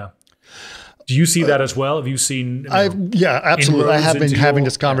 Yeah. Do you see that as well? Have you seen? Yeah, absolutely. I have been having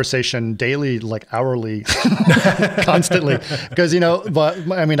this conversation daily, like hourly, constantly. Because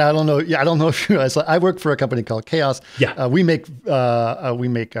but I mean, I don't know. Yeah, I don't know if you guys. I work for a company called Chaos. Yeah, we make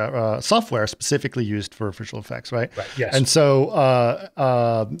software specifically used for visual effects, right? Right. Yes. And so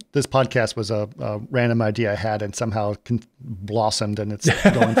this podcast was a random idea I had, and somehow blossomed, and it's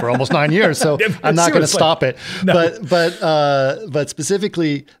going for almost 9 years. So I'm not going to stop it. No. But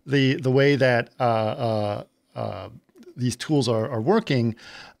specifically the way that these tools are working,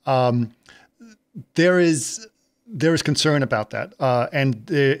 there is concern about that, and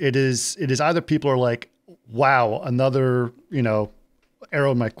it is either people are like, wow, another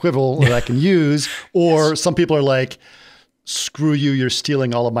arrow in my quiver that I can use, or some people are like, screw you, you're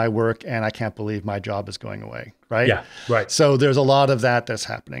stealing all of my work, and I can't believe my job is going away. Right? Yeah. Right. So there's a lot of that's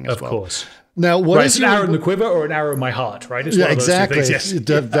happening as well. Of course. Now, what is an arrow in the quiver or an arrow in my heart, right? It's one of those exactly. Two things.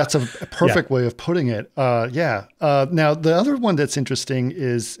 Yes. That's a perfect way of putting it. Now, the other one that's interesting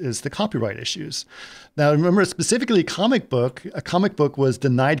is the copyright issues. Now, remember specifically a comic book was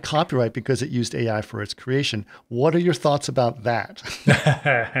denied copyright because it used AI for its creation. What are your thoughts about that?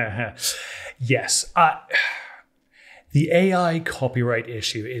 Yes. The AI copyright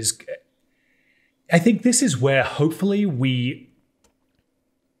issue is, I think this is where hopefully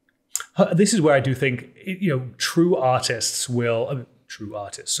this is where I do think, traditional artists will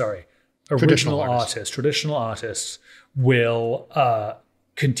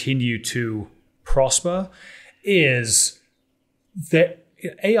continue to prosper, is that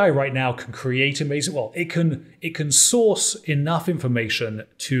AI right now can create amazing, it can source enough information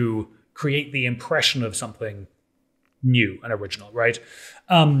to create the impression of something new and original, right?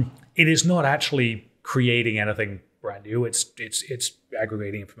 It is not actually creating anything brand new. It's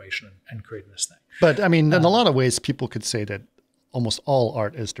aggregating information and creating this thing. But I mean, in a lot of ways, people could say that almost all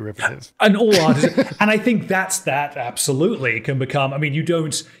art is derivative. And all art is, and I think that absolutely can become, I mean, you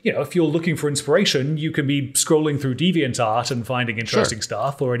don't, if you're looking for inspiration, you can be scrolling through DeviantArt and finding interesting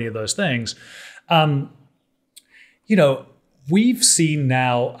stuff or any of those things. We've seen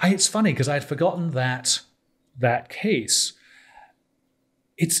now, it's funny because I had forgotten that case.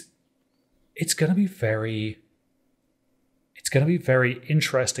 It's going to be very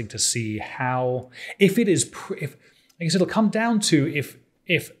interesting to see how, I guess it'll come down to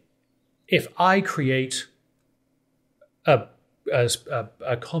if I create a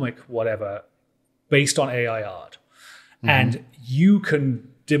comic, whatever, based on AI art, and you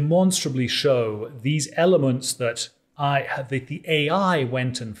can demonstrably show these elements that the AI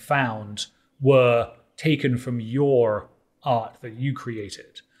went and found were taken from your art that you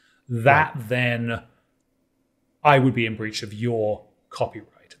created, then I would be in breach of your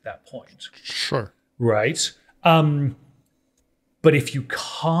copyright at that point. Sure. Right? But if you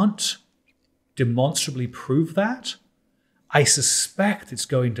can't demonstrably prove that, I suspect it's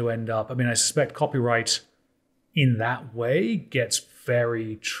going to end up, I suspect copyright in that way gets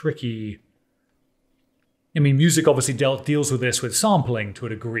very tricky. Music obviously deals with this with sampling to a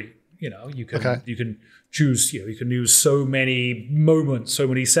degree. You can choose, you can use so many moments, so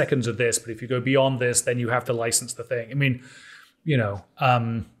many seconds of this, but if you go beyond this, then you have to license the thing.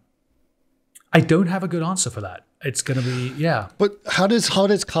 I don't have a good answer for that. It's going to be, But how does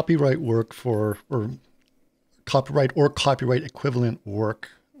copyright work or copyright equivalent work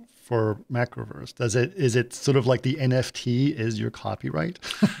for Macroverse? Is it sort of like the NFT is your copyright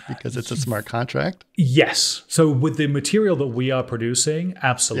because it's a smart contract? Yes. So with the material that we are producing,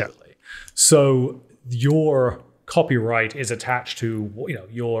 absolutely. Yeah. So your copyright is attached to,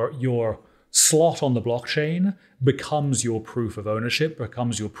 your slot on the blockchain becomes your proof of ownership,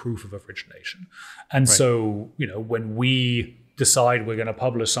 becomes your proof of origination. And so, when we decide we're going to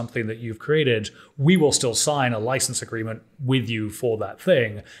publish something that you've created, we will still sign a license agreement with you for that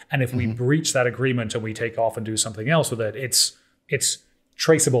thing. And if we breach that agreement and we take off and do something else with it, it's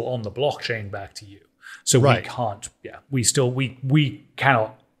traceable on the blockchain back to you. So we can't, we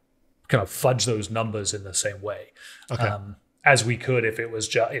cannot kind of fudge those numbers in the same way as we could if it was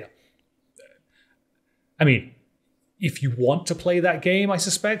just, if you want to play that game, I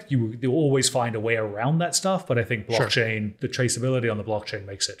suspect you'll always find a way around that stuff. But I think blockchain, the traceability on the blockchain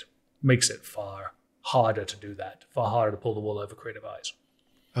makes it far harder to do that, far harder to pull the wool over creative eyes.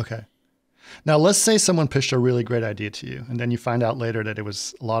 Okay. Now, let's say someone pitched a really great idea to you, and then you find out later that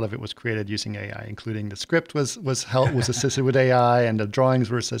a lot of it was created using AI, including the script was assisted with AI, and the drawings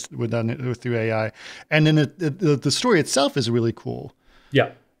were done through AI, and then the story itself is really cool.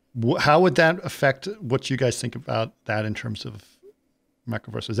 Yeah. How would that affect what you guys think about that in terms of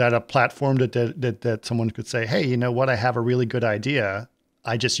Macroverse? Is that a platform that someone could say, hey, you know what? I have a really good idea.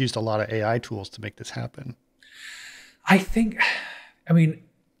 I just used a lot of AI tools to make this happen.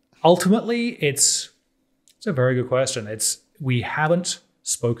 Ultimately, it's a very good question. We haven't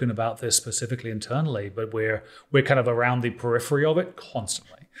spoken about this specifically internally, but we're kind of around the periphery of it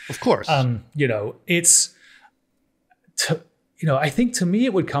constantly. Of course. I think to me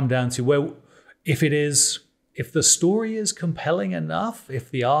it would come down to if the story is compelling enough,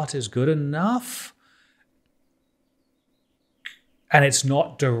 if the art is good enough, and it's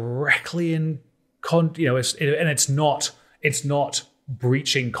not directly it's not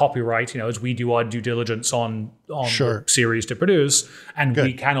breaching copyright, as we do our due diligence on Sure. the series to produce, and Good.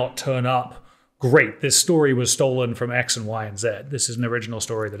 we cannot turn up, great, this story was stolen from X and Y and Z. This is an original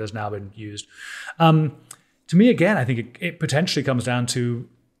story that has now been used. To me, again, I think it potentially comes down to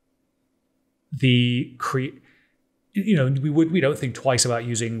we don't think twice about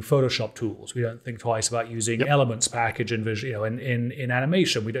using Photoshop tools. We don't think twice about using Elements package in in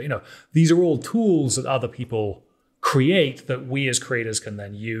animation. We don't, these are all tools that other people create that we as creators can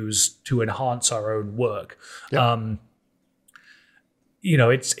then use to enhance our own work. Yep.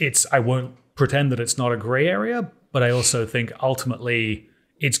 I won't pretend that it's not a gray area, but I also think ultimately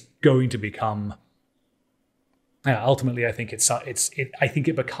it's going to become. Ultimately, I think it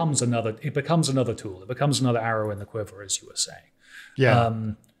becomes another tool. It becomes another arrow in the quiver, as you were saying. Yeah.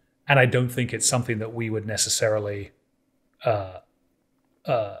 And I don't think it's something that we would necessarily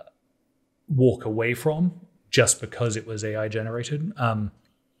walk away from just because it was AI generated.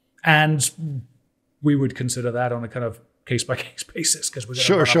 And we would consider that on a kind of case-by-case basis because we're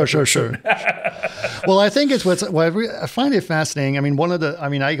going to Sure. Well, I think it's I find it fascinating. I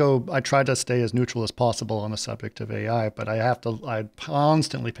mean, I try to stay as neutral as possible on the subject of AI, but I'm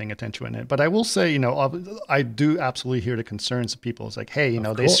constantly paying attention to it. But I will say, I do absolutely hear the concerns of people. It's like, hey,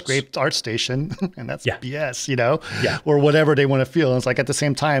 they scraped ArtStation and that's BS, or whatever they want to feel. And it's like, at the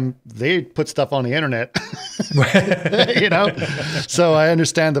same time, they put stuff on the internet, so I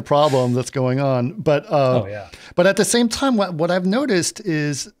understand the problem that's going on. But, but at the same time, what I've noticed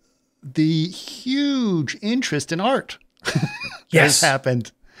is the huge interest in art has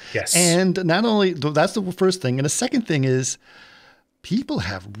happened. Yes. And not only that's the first thing. And the second thing is people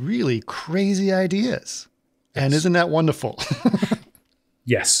have really crazy ideas. Yes. And isn't that wonderful?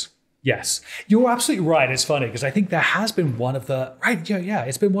 Yes. You're absolutely right. It's funny because I think there has been one of the,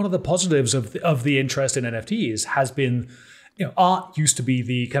 it's been one of the positives of the interest in NFTs has been, art used to be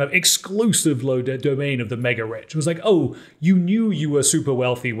the kind of exclusive domain of the mega rich. It was like, oh, you knew you were super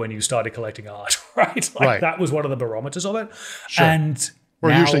wealthy when you started collecting art, right? That was one of the barometers of it. Sure. And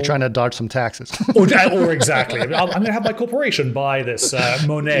we're usually trying to dodge some taxes. or exactly. I'm going to have my corporation buy this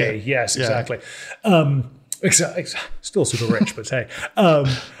Monet. Yes, exactly. Still super rich, but hey.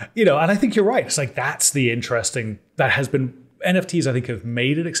 And I think you're right. It's like that's the interesting, that has been, NFTs, I think, have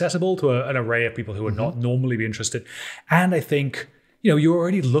made it accessible to an array of people who would not normally be interested. And I think, you're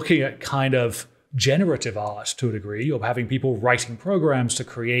already looking at kind of generative art to a degree. You're having people writing programs to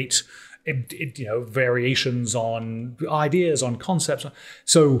create, variations on ideas, on concepts.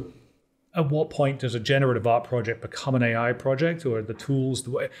 So at what point does a generative art project become an AI project, or the tools,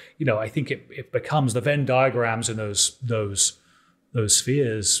 I think it becomes the Venn diagrams in those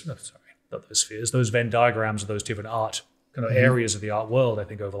spheres. Not those spheres, those Venn diagrams of those different art kind of areas of the art world, I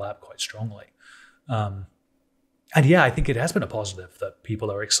think, overlap quite strongly. And I think it has been a positive that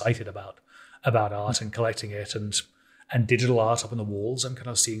people are excited about art and collecting it and digital art up on the walls and kind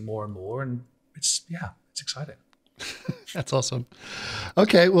of seeing more and more. And it's exciting. That's awesome.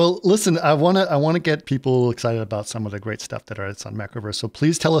 Okay, well, listen, I want to get people excited about some of the great stuff that's on Macroverse. So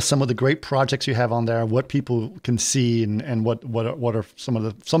please tell us some of the great projects you have on there, what people can see, and what are some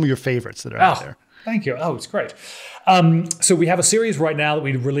of your favorites that are out there. Thank you. Oh, it's great. So we have a series right now that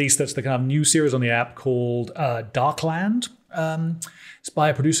we released that's the kind of new series on the app called Darkland. It's by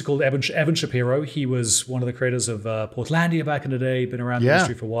a producer called Evan Shapiro. He was one of the creators of Portlandia back in the day, been around the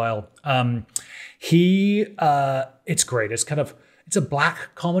industry for a while. It's great. It's a black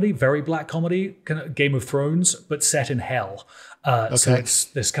comedy, very black comedy, kind of Game of Thrones, but set in hell. So it's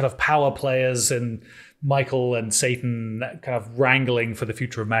this kind of power players and Michael and Satan kind of wrangling for the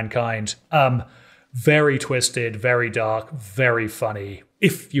future of mankind. very twisted, very dark, very funny.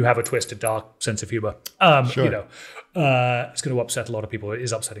 If you have a twisted, dark sense of humor, Sure. It's going to upset a lot of people. It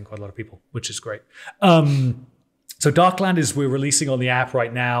is upsetting quite a lot of people, which is great. So Darkland we're releasing on the app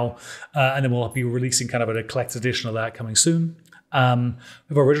right now, and then we'll be releasing kind of a collector's edition of that coming soon. We have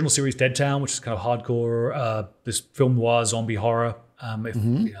our original series Dead Town, which is kind of hardcore, this film noir zombie horror.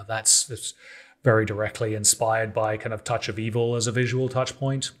 That's very directly inspired by kind of Touch of Evil as a visual touch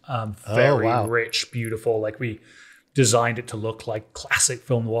point. Very rich, beautiful. Like we designed it to look like classic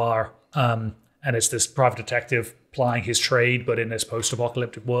film noir. And it's this private detective plying his trade, but in this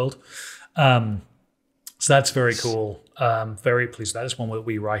post-apocalyptic world. So that's very cool. Very pleased. That is one that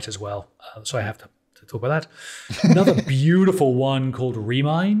we write as well. So I have to talk about that. Another beautiful one called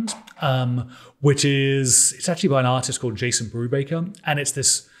Remind, which it's actually by an artist called Jason Brubaker. And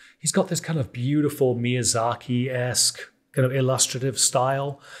he's got this kind of beautiful Miyazaki-esque kind of illustrative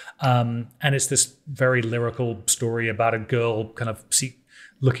style. And it's this very lyrical story about a girl kind of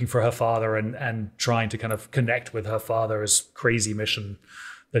looking for her father and trying to kind of connect with her father's crazy mission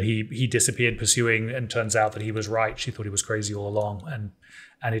that he disappeared pursuing, and turns out that he was right. She thought he was crazy all along,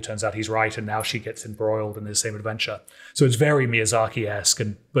 and it turns out he's right, and now she gets embroiled in the same adventure. So it's very Miyazaki-esque,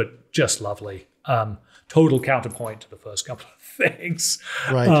 but just lovely. Total counterpoint to the first couple of things.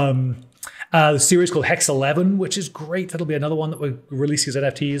 Right. The series called Hex 11, which is great. That'll be another one that we're releasing as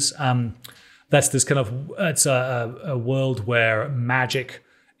NFTs. That's this kind of, it's a world where magic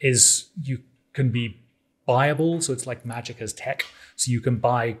you can be buyable. So it's like magic as tech. So you can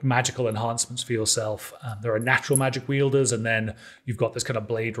buy magical enhancements for yourself. There are natural magic wielders, and then you've got this kind of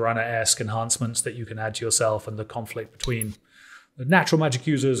Blade Runner-esque enhancements that you can add to yourself, and the conflict between the natural magic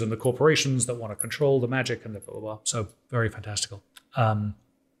users and the corporations that want to control the magic and the blah, blah, blah. So very fantastical. And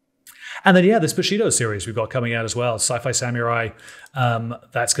then, this Bushido series we've got coming out as well, Sci-Fi Samurai.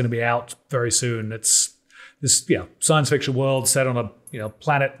 That's going to be out very soon. It's this science fiction world set on a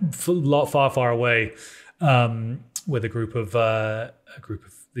planet far, far away, with a group of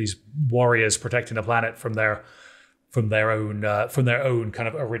these warriors protecting the planet from their own kind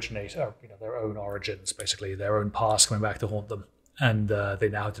of their own origins, basically their own past coming back to haunt them, and they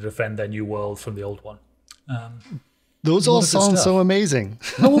now have to defend their new world from the old one. Those all sound so amazing.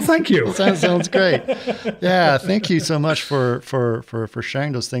 Oh, well, thank you. That sounds great. Yeah, thank you so much for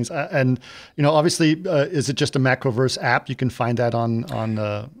sharing those things. And obviously, is it just a Macroverse app? You can find that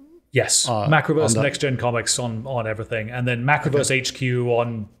on. Yes, Macroverse Next Gen Comics on everything, and then Macroverse HQ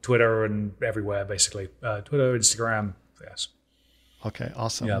on Twitter and everywhere, basically. Twitter, Instagram, yes. Okay,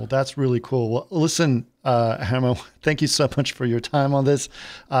 awesome. Yeah. Well, that's really cool. Well, listen, Hammer, thank you so much for your time on this.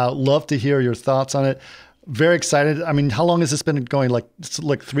 Love to hear your thoughts on it. Very excited. I mean, how long has this been going? Like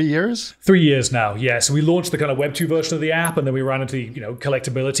 3 years? 3 years now, yeah. So we launched the kind of Web 2 version of the app, and then we ran into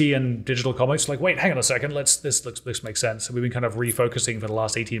collectability and digital comics. Like, wait, hang on a second. This makes sense. So we've been kind of refocusing for the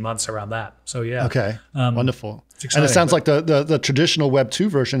last 18 months around that. So yeah. Okay. Wonderful. And it sounds like the traditional Web 2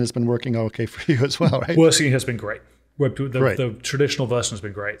 version has been working okay for you as well, right? Working has been great. Web 2, the traditional version has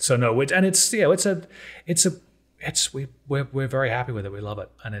been great. So no, we're very happy with it. We love it,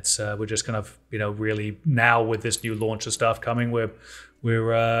 and we're just kind of really now with this new launch of stuff coming,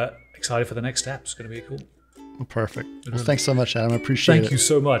 we're excited for the next step. It's going to be cool. Well, perfect. Well, thanks so much, Adam. I appreciate it. Thank you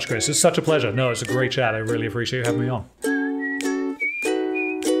so much, Chris. It's such a pleasure. No, it's a great chat. I really appreciate you having me on.